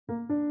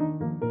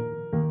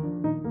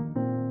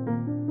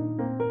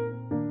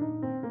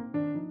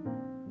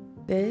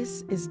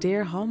This is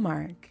Dear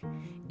Hallmark.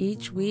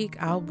 Each week,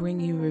 I'll bring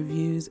you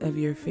reviews of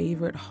your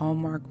favorite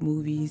Hallmark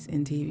movies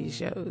and TV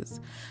shows.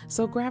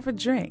 So grab a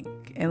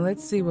drink and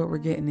let's see what we're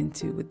getting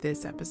into with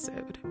this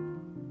episode.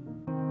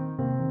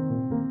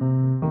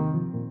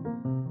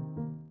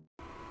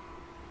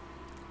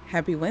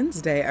 Happy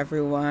Wednesday,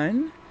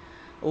 everyone.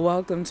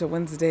 Welcome to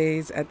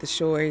Wednesdays at the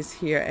Shores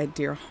here at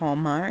Dear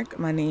Hallmark.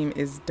 My name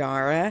is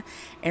Dara,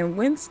 and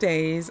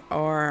Wednesdays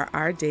are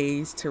our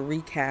days to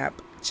recap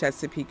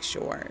Chesapeake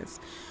Shores.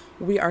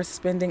 We are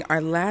spending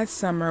our last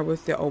summer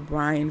with the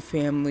O'Brien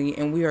family,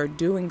 and we are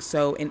doing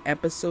so in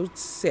episode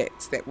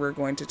 6 that we're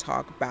going to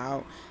talk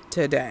about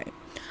today.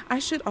 I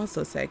should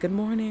also say good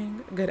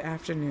morning, good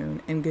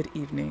afternoon, and good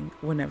evening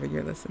whenever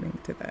you're listening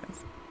to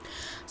this.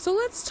 So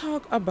let's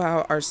talk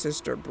about our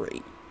sister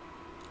Bree.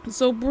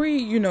 So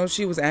Bree,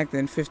 she was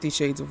acting 50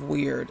 Shades of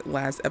Weird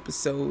last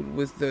episode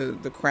with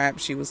the crap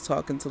she was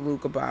talking to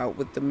Luke about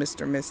with the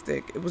Mr.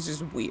 Mystic. It was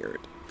just weird.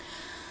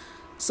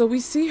 So we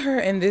see her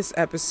in this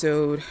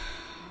episode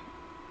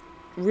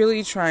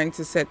really trying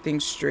to set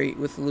things straight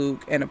with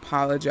Luke and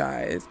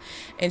apologize.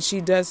 And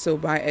she does so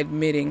by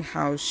admitting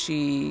how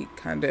she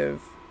kind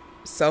of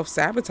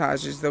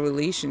self-sabotages the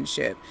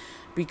relationship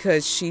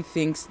because she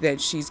thinks that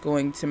she's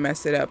going to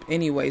mess it up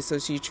anyway. So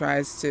she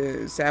tries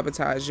to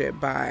sabotage it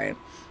by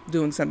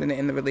doing something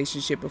in the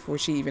relationship before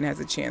she even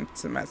has a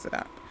chance to mess it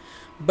up.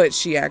 But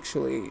she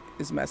actually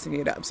is messing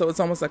it up. So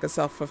it's almost like a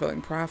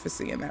self-fulfilling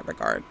prophecy in that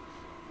regard.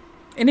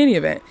 In any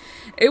event,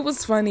 it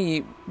was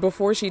funny.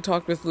 Before she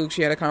talked with Luke,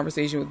 she had a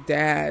conversation with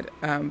Dad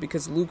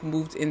because Luke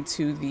moved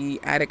into the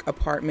attic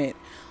apartment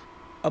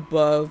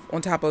above,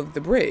 on top of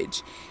the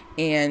bridge.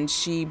 And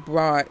she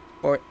bought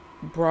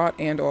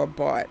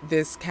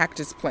this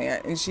cactus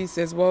plant. And she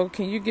says, well,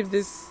 can you give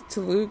this to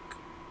Luke?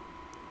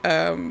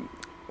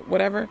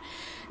 Whatever.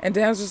 And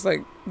Dad was just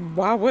like,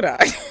 why would I?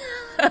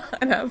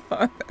 And I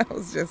thought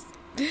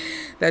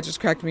that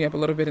just cracked me up a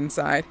little bit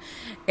inside.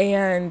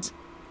 And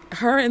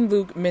her and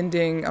Luke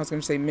mending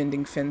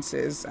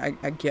fences, I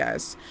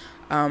guess.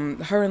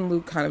 Her and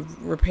Luke kind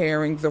of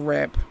repairing the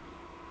rip.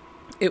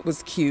 It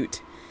was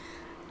cute.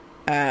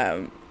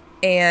 And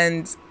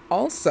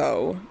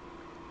also,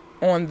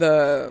 on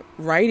the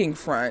writing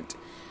front,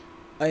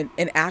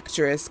 an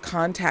actress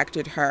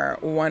contacted her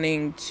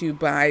wanting to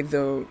buy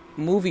the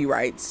movie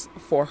rights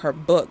for her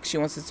book. She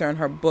wants to turn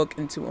her book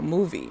into a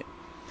movie.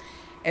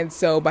 And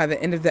so by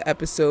the end of the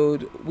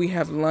episode, we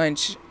have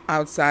lunch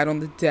outside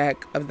on the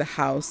deck of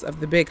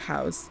the big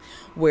house,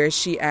 where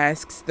she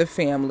asks the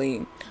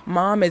family.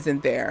 Mom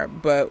isn't there,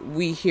 but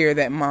we hear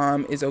that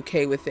Mom is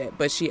okay with it.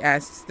 But she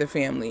asks the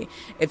family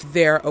if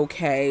they're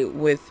okay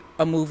with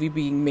a movie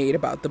being made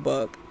about the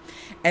book.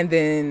 And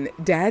then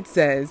Dad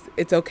says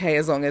it's okay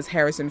as long as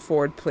Harrison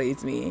Ford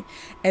plays me.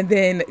 And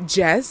then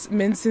Jess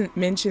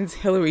mentions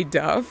Hilary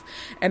Duff.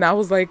 And I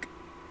was like,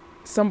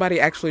 somebody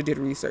actually did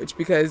research,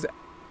 because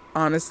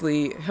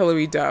honestly,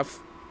 Hilary Duff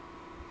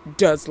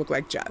does look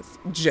like Jess.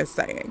 Just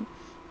saying.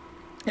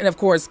 And of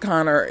course,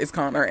 Connor is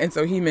Connor. And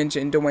so he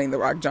mentioned Dwayne "The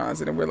Rock"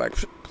 Johnson. And we're like,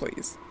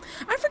 please.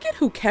 I forget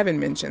who Kevin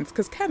mentions,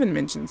 because Kevin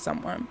mentioned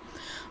someone.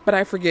 But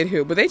I forget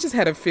who. But they just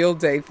had a field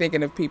day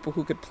thinking of people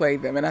who could play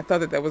them. And I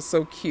thought that was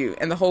so cute.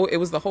 And it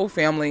was the whole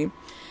family.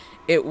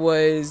 It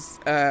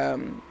was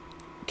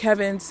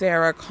Kevin,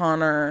 Sarah,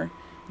 Connor,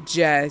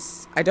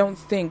 Jess. I don't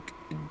think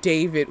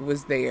David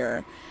was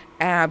there.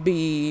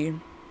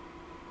 Abby.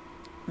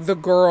 The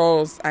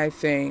girls, I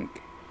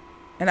think.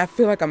 And I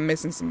feel like I'm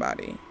missing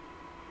somebody.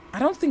 I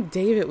don't think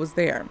David was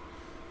there.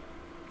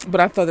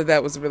 But I thought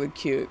that was really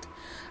cute.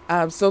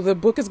 So the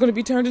book is going to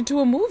be turned into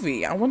a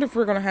movie. I wonder if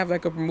we're going to have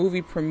like a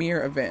movie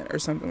premiere event or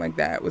something like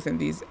that within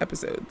these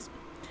episodes.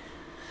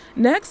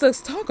 Next,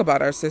 let's talk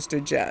about our sister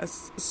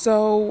Jess.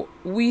 So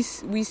we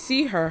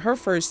see her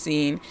first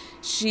scene.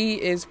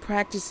 She is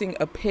practicing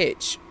a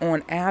pitch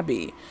on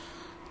Abby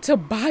to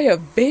buy a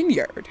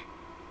vineyard.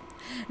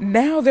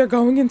 Now they're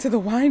going into the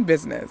wine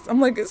business.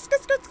 I'm like,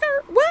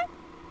 what?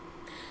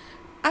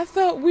 I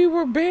thought we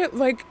were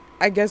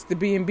I guess the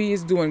B&B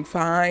is doing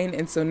fine,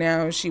 and so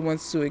now she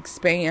wants to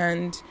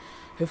expand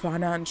her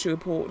financial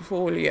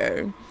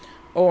portfolio.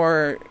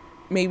 Or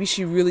maybe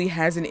she really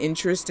has an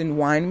interest in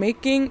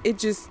winemaking.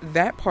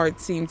 That part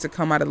seemed to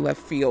come out of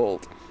left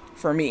field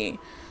for me.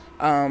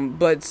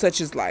 But such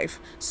is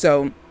life.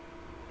 So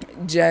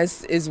I'm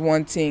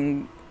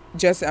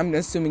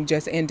assuming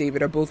Jess and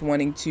David are both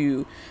wanting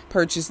to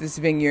purchase this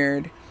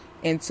vineyard.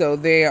 And so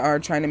they are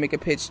trying to make a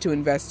pitch to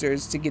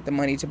investors to get the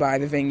money to buy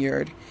the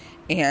vineyard.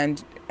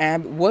 And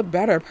what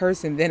better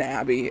person than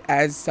Abby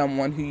as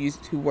someone who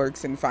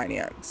works in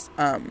finance?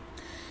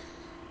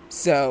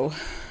 So,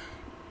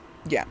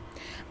 yeah.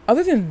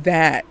 Other than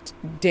that,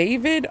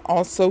 David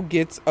also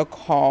gets a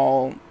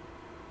call.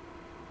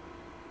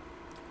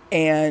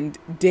 And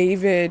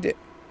David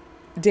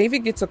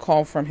gets a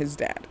call from his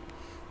dad.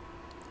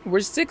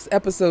 We're 6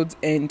 episodes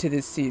into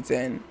this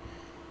season.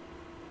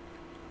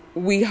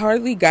 we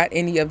hardly got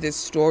any of this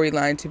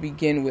storyline to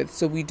begin with,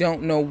 so we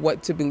don't know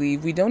what to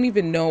believe. We don't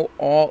even know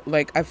all,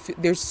 like,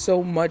 there's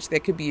so much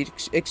that could be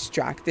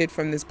extracted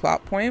from this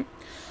plot point.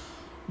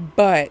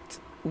 But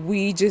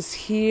we just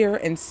hear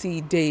and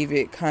see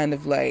David kind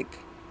of like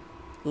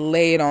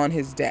lay it on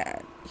his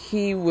dad.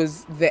 He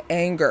was the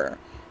anger,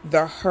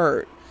 the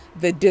hurt,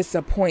 the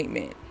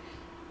disappointment.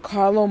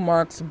 Carlo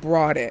Marx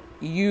brought it.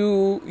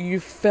 You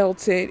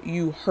felt it,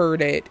 you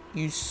heard it,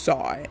 you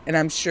saw it. And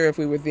I'm sure if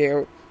we were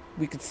there,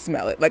 we could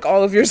smell it. Like,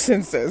 all of your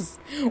senses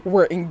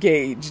were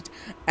engaged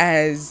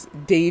as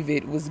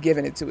David was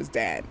giving it to his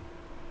dad.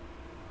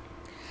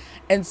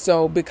 And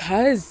so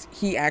because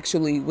he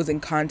actually was in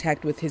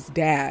contact with his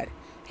dad,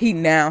 he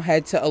now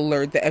had to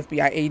alert the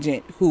FBI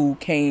agent who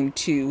came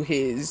to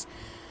his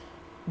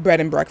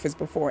bread and breakfast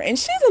before. And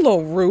she's a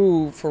little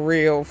rude, for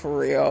real.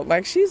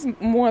 Like, she's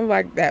more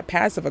like that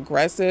passive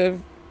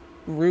aggressive,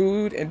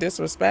 rude and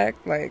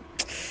disrespect. Like,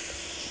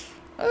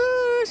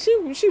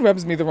 she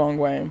rubs me the wrong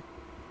way.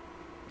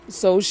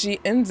 So she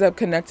ends up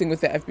connecting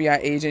with the FBI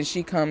agent.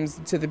 She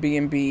comes to the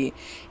B&B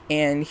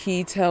and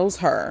he tells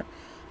her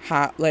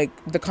how, like,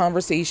 the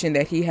conversation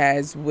that he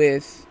has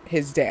with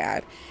his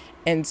dad.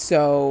 And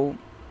so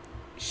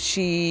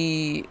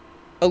she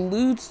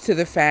alludes to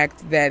the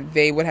fact that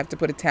they would have to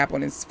put a tap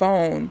on his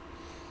phone.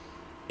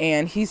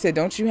 And he said,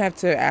 "Don't you have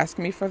to ask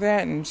me for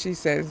that?" And she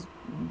says,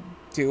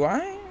 "Do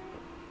I?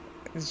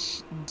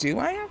 Do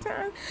I have to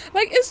ask?"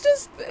 Like,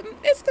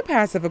 it's the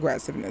passive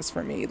aggressiveness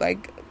for me.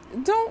 Like,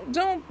 don't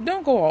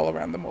go all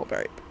around the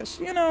mulberry bush,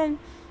 you know?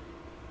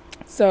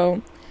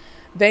 So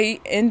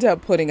they end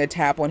up putting a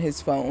tap on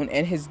his phone,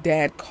 and his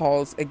dad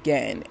calls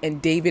again.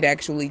 And David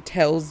actually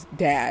tells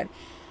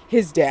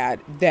his dad,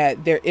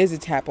 that there is a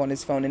tap on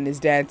his phone. And his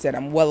dad said,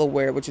 "I'm well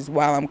aware, which is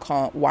why I'm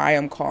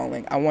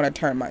calling. I want to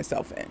turn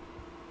myself in.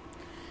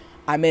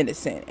 I'm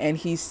innocent." And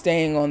he's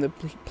staying on the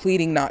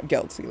pleading not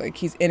guilty. Like,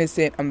 he's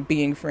innocent, I'm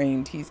being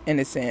framed. He's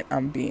innocent,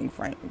 I'm being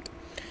framed.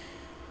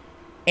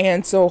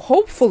 And so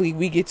hopefully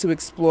we get to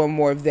explore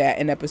more of that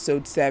in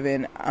episode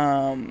 7.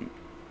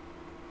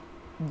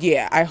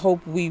 Yeah, I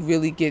hope we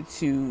really get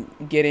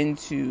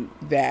into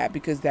that,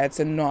 because that's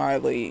a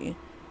gnarly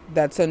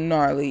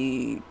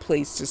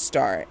place to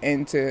start,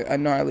 and a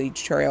gnarly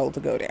trail to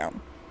go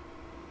down.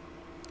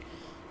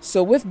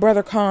 So with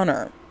Brother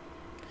Connor,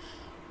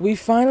 we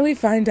finally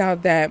find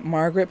out that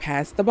Margaret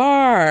passed the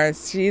bar.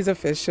 She's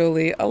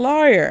officially a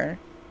lawyer.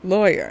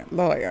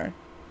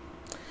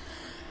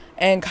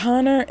 And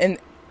Connor, and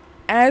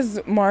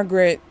as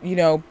Margaret,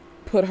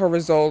 put her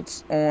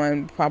results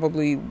on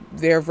probably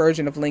their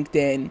version of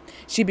LinkedIn,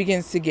 she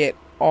begins to get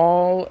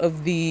all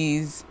of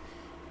these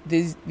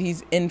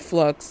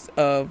influx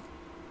of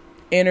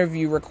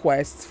interview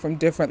requests from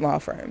different law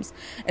firms.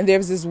 And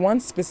there's this one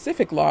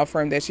specific law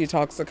firm that she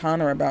talks to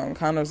Connor about, and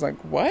Connor's like,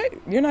 "What?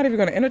 You're not even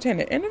going to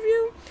entertain an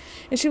interview?"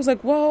 And she was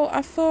like, "Well,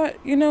 I thought,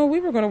 we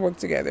were going to work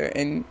together."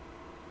 And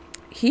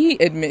he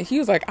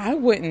was like, "I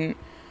wouldn't,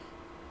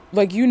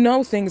 like,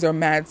 things are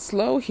mad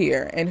slow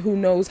here, and who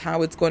knows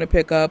how it's going to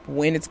pick up,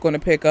 when it's going to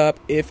pick up,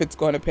 if it's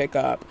going to pick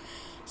up.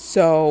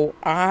 So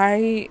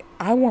I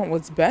want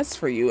what's best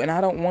for you, and I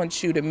don't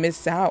want you to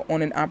miss out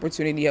on an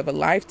opportunity of a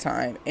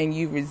lifetime, and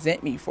you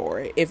resent me for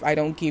it if I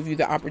don't give you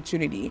the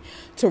opportunity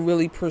to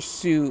really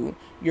pursue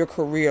your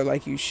career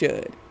like you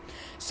should."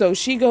 So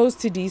she goes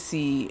to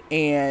DC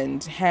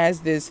and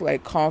has this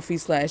like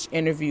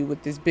coffee/interview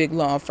with this big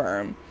law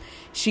firm.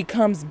 She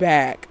comes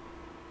back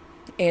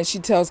and she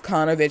tells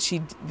Connor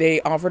that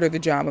they offered her the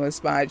job on the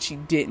spot. She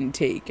didn't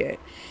take it.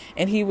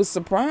 And he was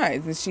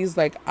surprised. And she's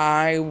like,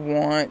 "I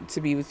want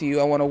to be with you.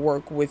 I want to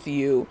work with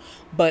you,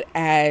 but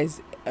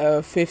as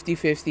a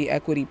 50-50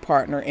 equity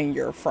partner in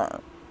your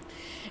firm."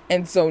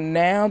 And so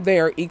now they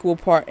are equal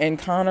and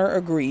Connor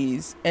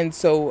agrees. And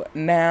so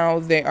now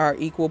they are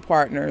equal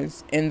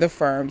partners in the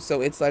firm.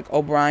 So it's like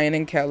O'Brien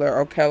and Keller,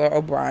 or Keller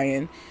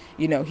O'Brien.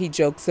 He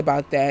jokes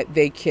about that.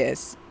 They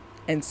kiss,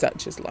 and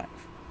such is life.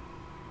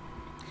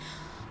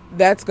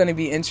 That's going to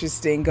be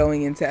interesting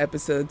going into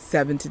episodes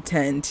 7 to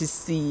 10 to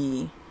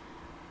see,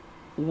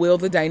 will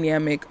the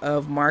dynamic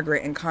of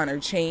Margaret and Connor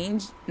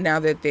change now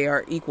that they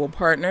are equal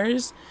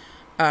partners?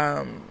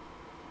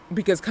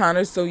 Because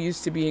Connor's so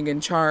used to being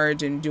in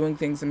charge and doing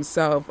things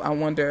himself. I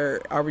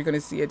wonder, are we going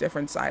to see a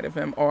different side of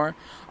him? Or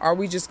are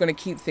we just going to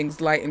keep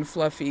things light and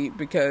fluffy?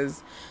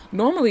 Because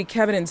normally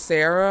Kevin and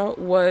Sarah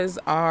was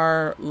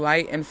our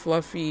light and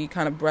fluffy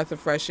kind of breath of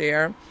fresh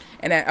air.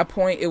 And at a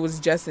point it was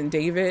Jess and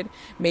David.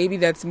 Maybe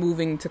that's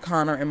moving to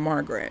Connor and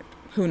Margaret.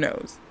 Who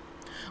knows?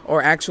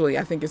 Or actually,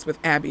 I think it's with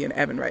Abby and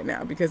Evan right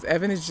now. Because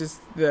Evan is just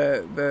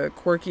the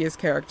quirkiest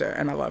character,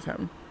 and I love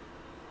him.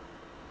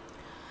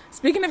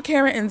 Speaking of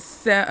Kara and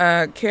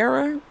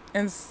Seven,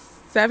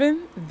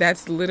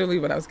 that's literally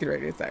what I was getting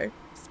ready to say.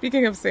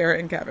 Speaking of Sarah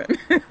and Kevin.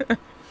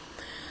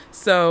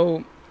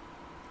 So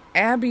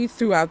Abby,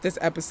 throughout this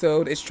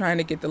episode, is trying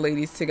to get the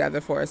ladies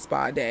together for a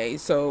spa day.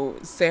 So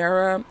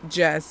Sarah,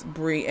 Jess,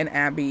 Bree, and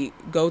Abby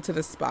go to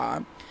the spa.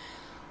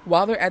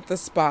 While they're at the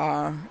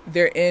spa,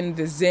 they're in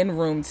the Zen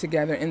room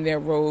together in their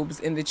robes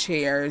in the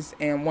chairs,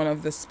 and one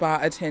of the spa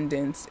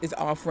attendants is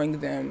offering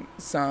them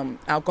some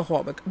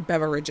alcoholic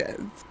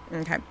beverages.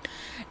 Okay.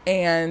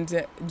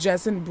 And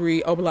Jess and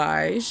Bree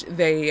oblige.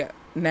 They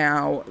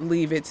now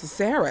leave it to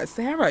Sarah.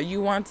 Sarah,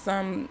 you want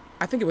some,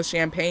 I think it was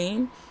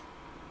champagne?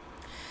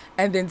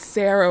 And then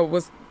Sarah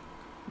was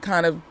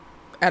kind of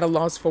at a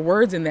loss for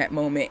words in that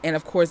moment. And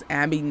of course,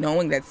 Abby,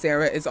 knowing that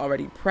Sarah is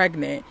already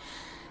pregnant,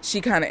 she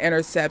kind of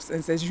intercepts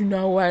and says, you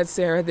know what,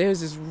 Sarah,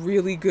 there's this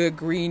really good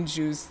green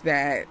juice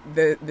that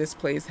this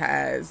place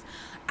has.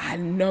 I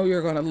know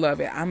you're going to love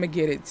it. I'm going to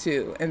get it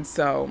too. And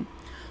so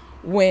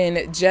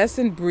when Jess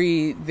and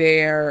Bree,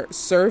 their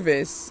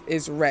service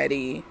is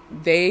ready,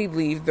 they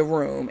leave the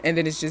room. And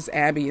then it's just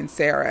Abby and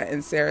Sarah.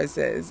 And Sarah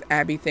says,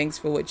 Abby, thanks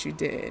for what you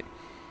did.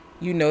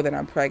 You know that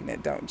I'm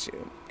pregnant, don't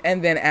you?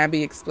 And then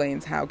Abby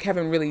explains how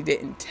Kevin really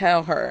didn't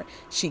tell her.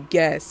 She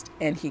guessed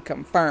and he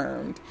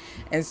confirmed.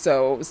 And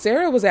so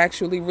Sarah was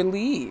actually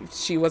relieved.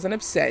 She wasn't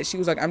upset. She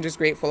was like, I'm just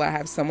grateful I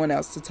have someone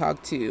else to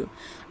talk to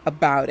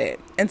about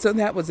it. And so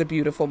that was a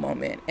beautiful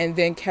moment. And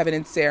then Kevin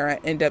and Sarah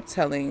end up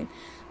telling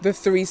the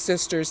three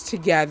sisters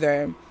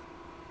together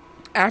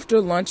after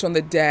lunch on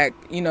the deck.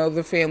 You know,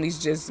 the family's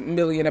just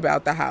milling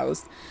about the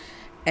house.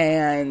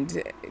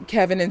 And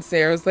Kevin and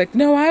Sarah's like,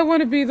 no, I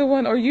want to be the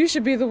one, or you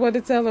should be the one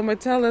to tell him, or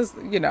tell us,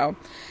 you know.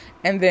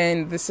 And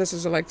then the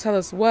sisters are like, tell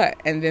us what?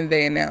 And then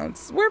they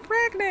announce, we're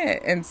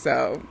pregnant. And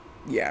so,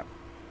 yeah,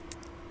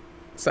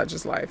 such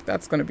is life.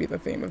 That's going to be the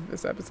theme of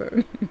this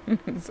episode.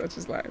 Such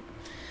is life.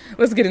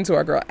 Let's get into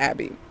our girl,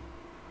 Abby.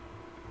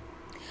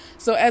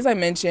 So as I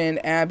mentioned,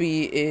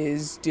 Abby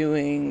is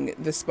doing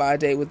the spa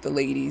day with the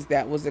ladies.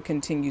 That was a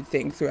continued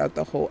thing throughout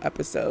the whole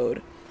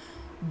episode.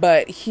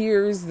 But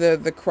here's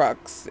the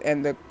crux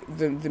and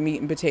the meat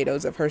and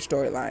potatoes of her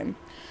storyline.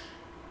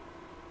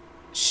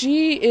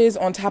 She is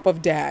on top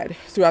of Dad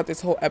throughout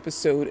this whole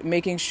episode,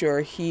 making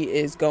sure he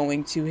is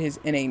going to his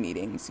NA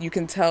meetings. You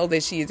can tell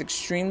that she is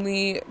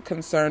extremely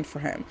concerned for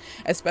him,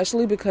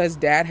 especially because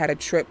Dad had a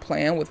trip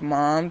planned with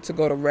Mom to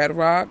go to Red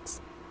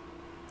Rocks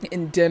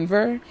in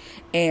Denver,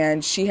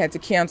 and she had to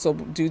cancel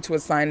due to a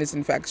sinus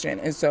infection.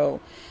 And so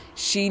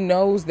she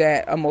knows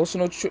that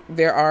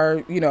there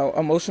are, you know,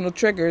 emotional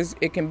triggers.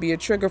 It can be a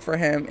trigger for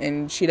him,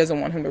 and she doesn't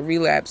want him to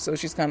relapse. So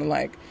she's kind of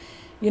like,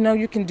 you know,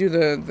 you can do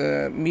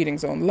the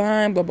meetings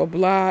online, blah, blah,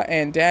 blah.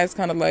 And Dad's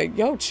kind of like,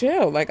 yo,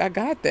 chill. Like, I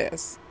got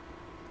this.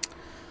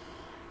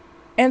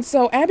 And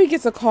so Abby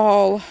gets a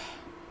call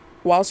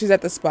while she's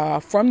at the spa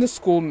from the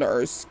school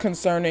nurse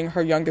concerning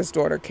her youngest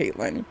daughter,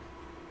 Caitlin.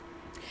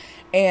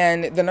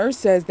 And the nurse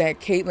says that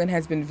Caitlin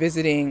has been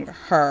visiting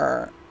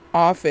her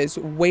office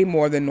way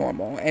more than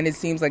normal, and it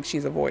seems like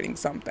she's avoiding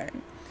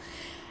something.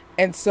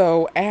 And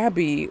so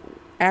Abby,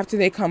 after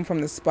they come from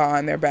the spa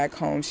and they're back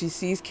home, she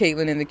sees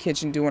Caitlin in the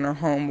kitchen doing her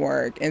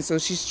homework. And so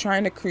she's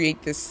trying to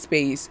create this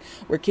space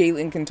where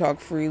Caitlin can talk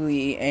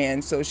freely.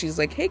 And so she's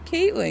like, hey,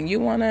 Caitlin, you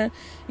want to,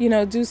 you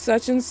know, do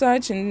such and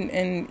such,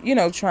 and, you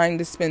know, trying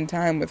to spend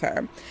time with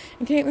her.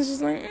 And Caitlin's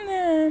just like,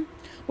 nah.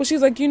 Well,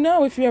 she's like, you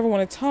know, if you ever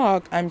want to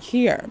talk, I'm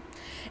here.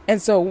 And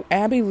so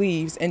Abby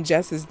leaves and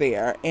Jess is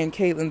there. And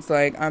Caitlin's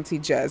like, Auntie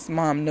Jess,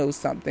 Mom knows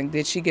something.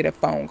 Did she get a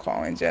phone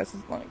call? And Jess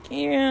is like,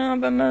 yeah,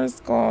 the nurse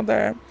called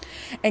her.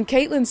 And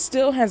Caitlin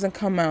still hasn't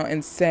come out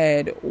and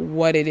said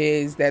what it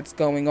is that's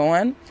going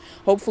on.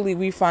 Hopefully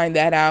we find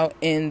that out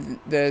in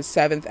the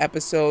 7th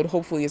episode.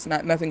 Hopefully it's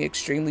nothing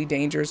extremely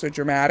dangerous or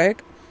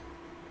dramatic.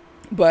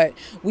 But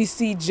we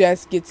see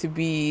Jess get to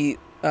be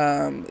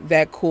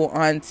that cool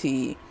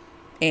auntie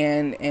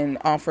and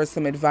offer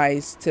some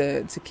advice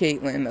to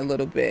Caitlin a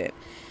little bit.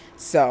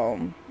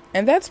 So,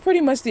 and that's pretty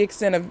much the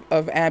extent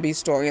of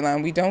Abby's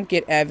storyline. We don't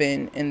get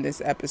Evan in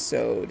this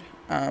episode.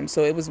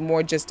 So it was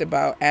more just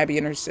about Abby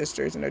and her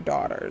sisters and her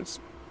daughters.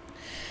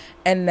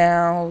 And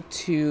now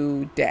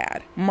to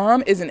Dad.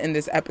 Mom isn't in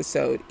this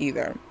episode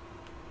either.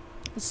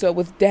 So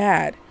with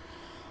Dad,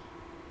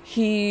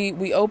 I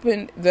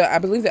believe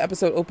the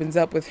episode opens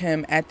up with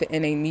him at the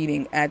NA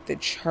meeting at the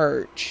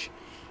church.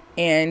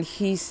 And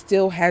he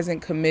still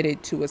hasn't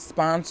committed to a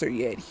sponsor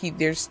yet.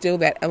 There's still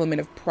that element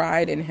of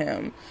pride in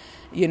him.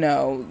 You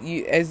know,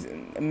 as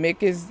Mick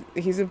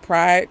he's a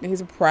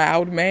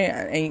proud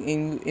man,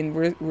 and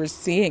we're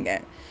seeing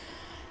it.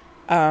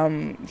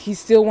 He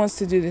still wants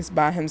to do this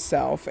by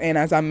himself. And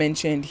as I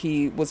mentioned,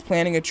 he was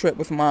planning a trip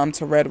with Mom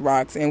to Red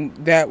Rocks, and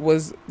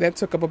that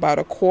took up about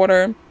a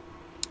quarter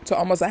to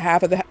almost a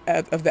half of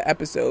the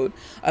episode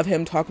of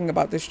him talking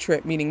about this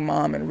trip, meeting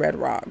Mom in Red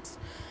Rocks.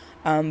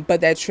 But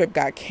that trip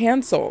got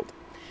canceled.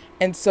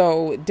 And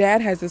so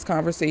Dad has this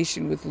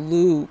conversation with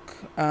Luke.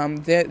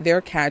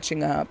 They're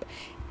catching up.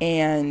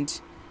 And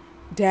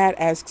Dad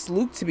asks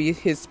Luke to be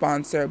his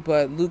sponsor,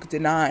 but Luke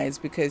denies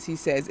because he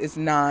says it's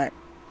not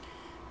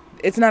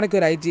a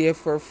good idea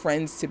for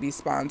friends to be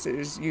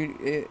sponsors.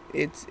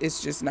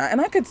 It's just not.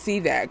 And I could see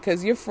that,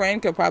 because your friend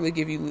could probably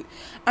give you...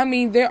 I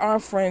mean, there are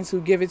friends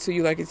who give it to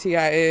you like a TI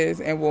is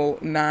and will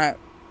not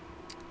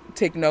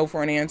take no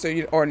for an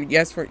answer or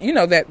yes for, you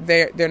know, that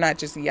they're not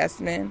just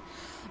yes men.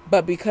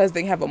 but because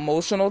they have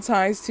emotional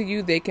ties to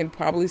you, they can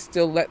probably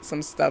still let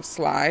some stuff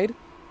slide.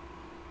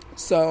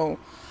 So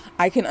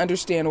I can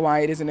understand why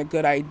it isn't a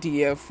good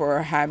idea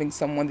for having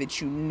someone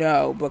that you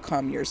know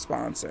become your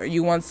sponsor.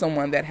 You want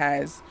someone that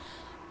has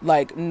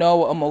like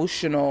no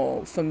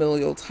emotional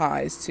familial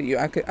ties to you.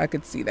 I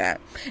could see that.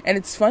 And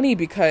it's funny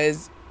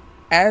because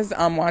as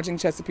I'm watching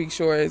Chesapeake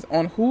Shores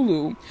on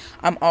Hulu,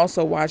 I'm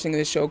also watching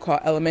this show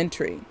called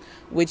Elementary,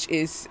 which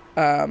is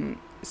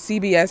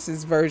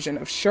CBS's version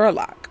of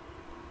Sherlock.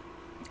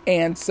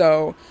 And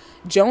so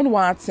Joan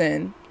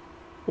Watson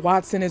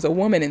is a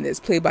woman in this,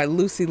 played by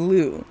Lucy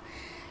Liu.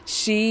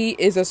 She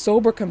is a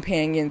sober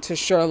companion to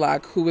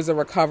Sherlock, who is a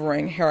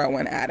recovering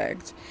heroin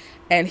addict,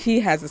 and he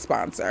has a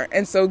sponsor.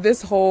 And so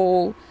this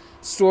whole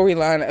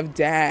storyline of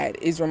Dad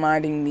is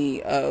reminding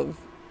me of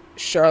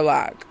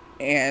Sherlock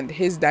and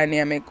his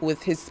dynamic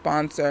with his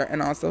sponsor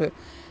and also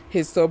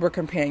his sober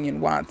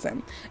companion,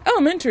 Watson.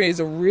 Elementary is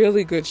a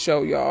really good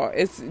show, y'all.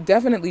 It's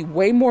definitely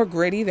way more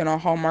gritty than a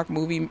Hallmark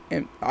movie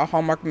and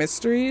Hallmark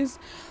mysteries,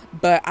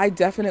 but I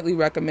definitely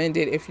recommend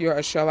it if you're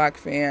a Sherlock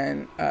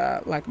fan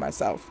like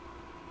myself.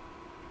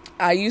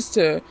 I used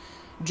to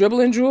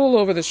dribble and drool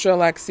over the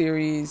Sherlock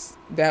series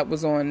that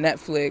was on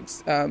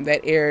Netflix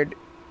that aired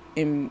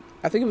in,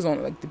 I think it was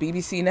on like the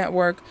BBC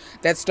network,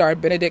 that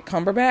starred Benedict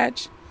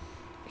Cumberbatch.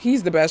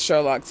 He's the best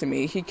Sherlock to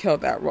me. He killed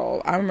that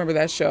role. I remember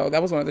that show.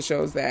 That was one of the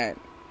shows that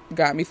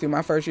got me through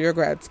my first year of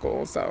grad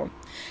school. So,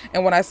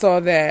 and when I saw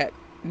that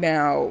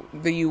now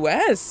the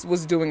US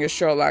was doing a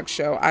Sherlock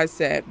show, I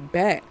said,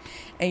 bet.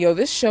 And yo,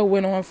 this show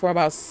went on for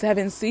about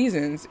 7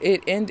 seasons.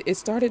 It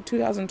started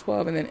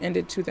 2012 and then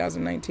ended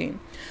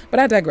 2019. But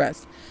I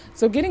digress.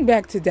 So getting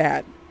back to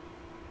Dad.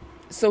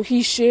 So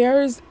he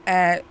shares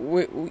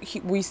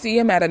we see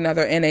him at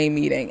another NA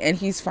meeting, and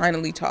he's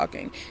finally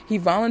talking. He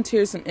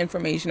volunteers some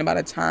information about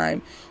a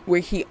time where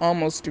he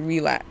almost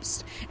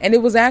relapsed. And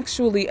it was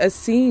actually a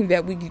scene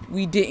that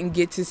we didn't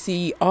get to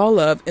see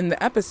all of in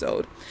the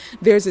episode.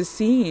 There's a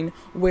scene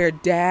where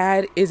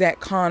Dad is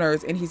at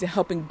Connor's and he's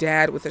helping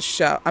Dad with a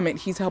shelf.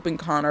 He's helping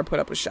Connor put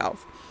up a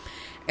shelf.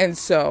 And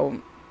so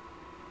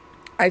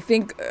I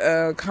think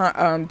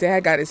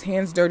Dad got his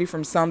hands dirty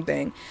from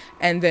something,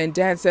 and then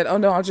Dad said, oh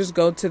no, I'll just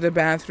go to the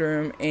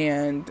bathroom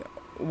and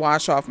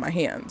wash off my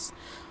hands.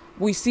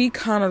 We see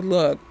Connor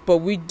look, but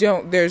we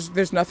don't,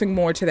 there's nothing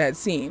more to that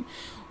scene.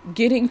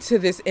 Getting to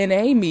this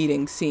NA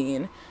meeting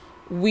scene,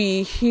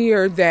 we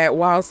hear that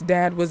whilst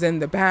Dad was in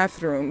the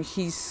bathroom,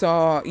 he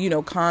saw,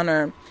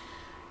 Connor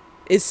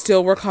is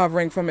still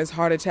recovering from his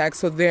heart attack,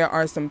 so there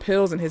are some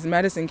pills in his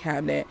medicine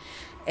cabinet,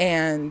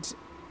 and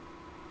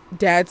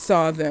Dad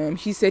saw them.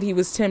 He said he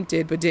was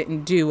tempted but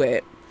didn't do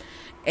it.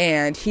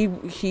 And he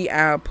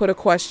put a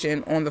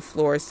question on the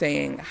floor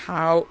saying,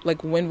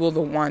 when will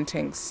the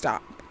wanting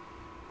stop?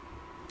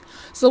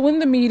 So when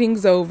the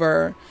meeting's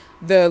over,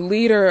 the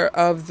leader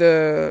of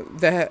the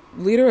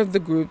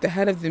group, the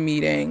head of the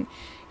meeting,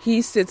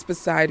 he sits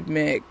beside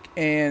Mick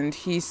and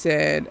he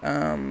said,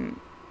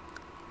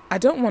 I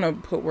don't want to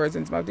put words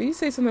into my mouth. Did he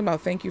say something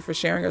about thank you for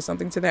sharing or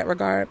something to that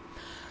regard?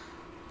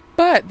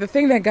 But the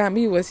thing that got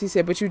me was he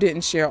said, but you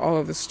didn't share all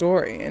of the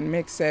story. And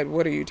Mick said,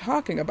 what are you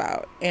talking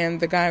about? And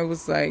the guy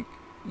was like,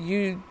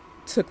 you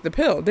took the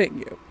pill, didn't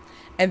you?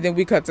 And then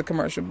we cut to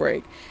commercial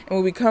break. And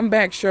when we come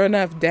back, sure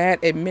enough, Dad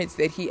admits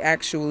that he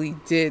actually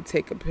did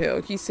take a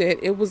pill. He said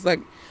it was like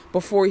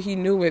before he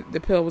knew it,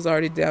 the pill was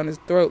already down his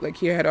throat. Like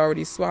he had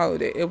already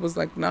swallowed it. It was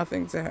like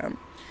nothing to him.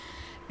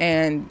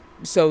 And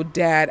so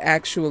Dad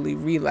actually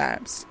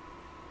relapsed.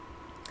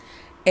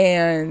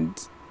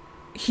 And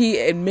he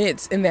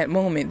admits in that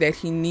moment that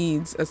he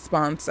needs a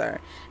sponsor.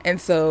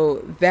 And so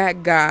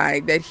that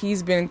guy that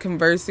he's been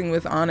conversing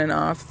with on and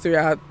off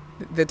throughout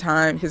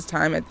his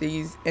time at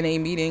these NA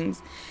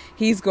meetings,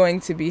 he's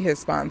going to be his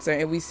sponsor.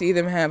 And we see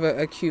them have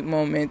a cute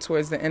moment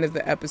towards the end of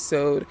the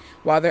episode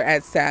while they're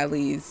at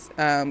Sally's,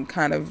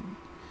 kind of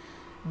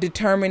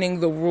determining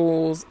the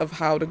rules of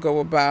how to go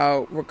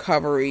about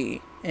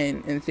recovery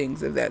and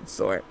things of that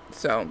sort.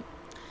 So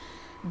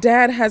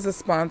Dad has a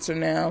sponsor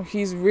now.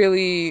 He's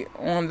really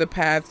on the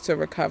path to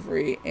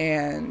recovery,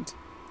 and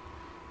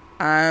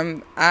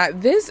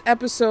this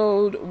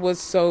episode was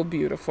so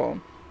beautiful.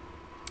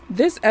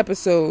 This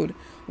episode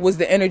was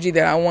the energy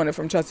that I wanted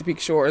from Chesapeake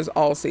Shores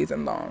all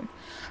season long.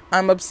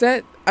 I'm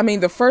upset.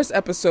 The first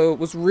episode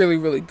was really,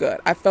 really good.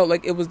 I felt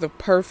like it was the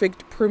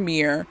perfect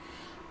premiere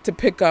to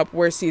pick up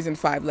where season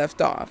 5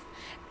 left off.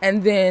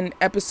 And then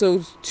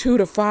episodes 2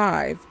 to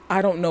 5,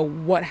 I don't know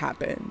what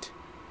happened.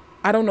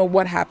 I don't know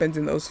what happens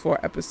in those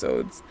 4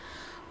 episodes.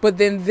 But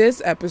then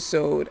this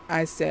episode,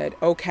 I said,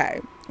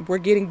 okay, we're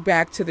getting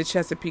back to the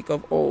Chesapeake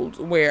of old,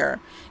 where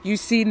you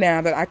see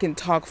now that I can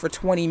talk for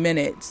 20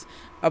 minutes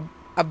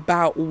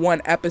about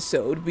one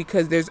episode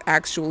because there's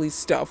actually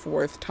stuff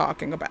worth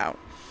talking about.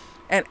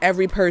 And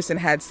every person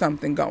had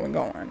something going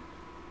on.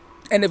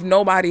 And if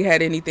nobody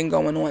had anything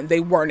going on,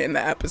 they weren't in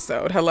the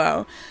episode.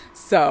 Hello.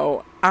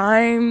 So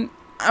I'm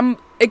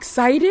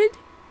excited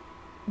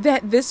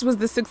that this was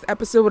the 6th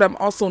episode. I'm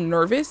also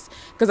nervous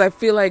because I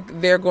feel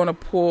like they're going to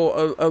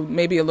pull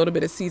maybe a little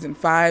bit of season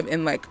 5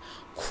 and like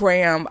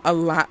cram a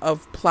lot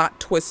of plot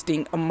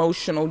twisting,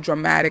 emotional,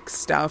 dramatic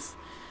stuff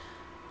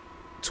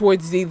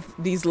towards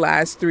these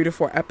last 3 to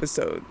 4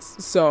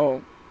 episodes.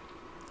 So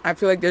I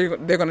feel like they're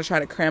going to try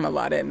to cram a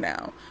lot in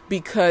now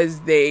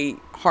because they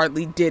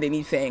hardly did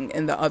anything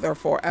in the other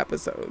 4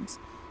 episodes.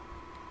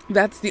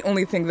 That's the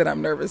only thing that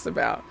I'm nervous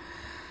about.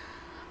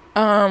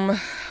 But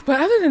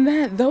other than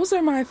that, those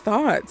are my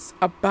thoughts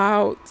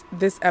about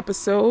this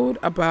episode,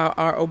 about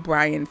our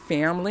O'Brien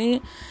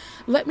family.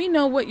 Let me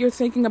know what you're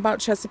thinking about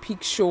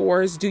Chesapeake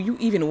Shores. Do you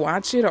even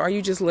watch it, or are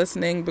you just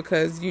listening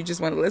because you just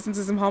want to listen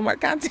to some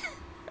Hallmark content?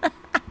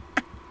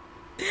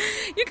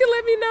 You can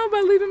let me know by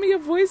leaving me a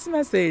voice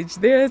message.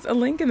 There's a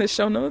link in the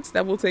show notes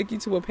that will take you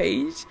to a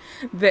page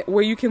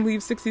where you can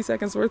leave 60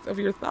 seconds worth of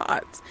your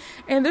thoughts.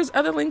 And there's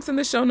other links in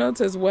the show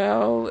notes as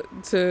well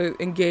to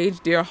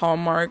engage Dear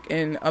Hallmark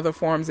in other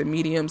forms and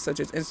mediums such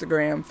as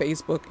Instagram,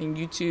 Facebook, and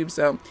YouTube.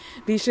 So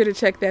be sure to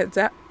check that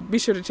out. Be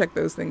sure to check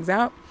those things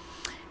out.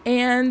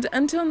 And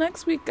until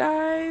next week,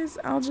 guys,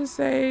 I'll just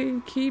say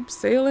keep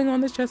sailing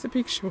on the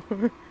Chesapeake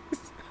Shores.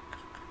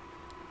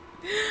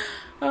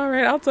 All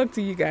right, I'll talk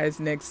to you guys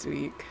next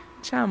week.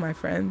 Ciao, my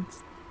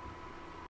friends.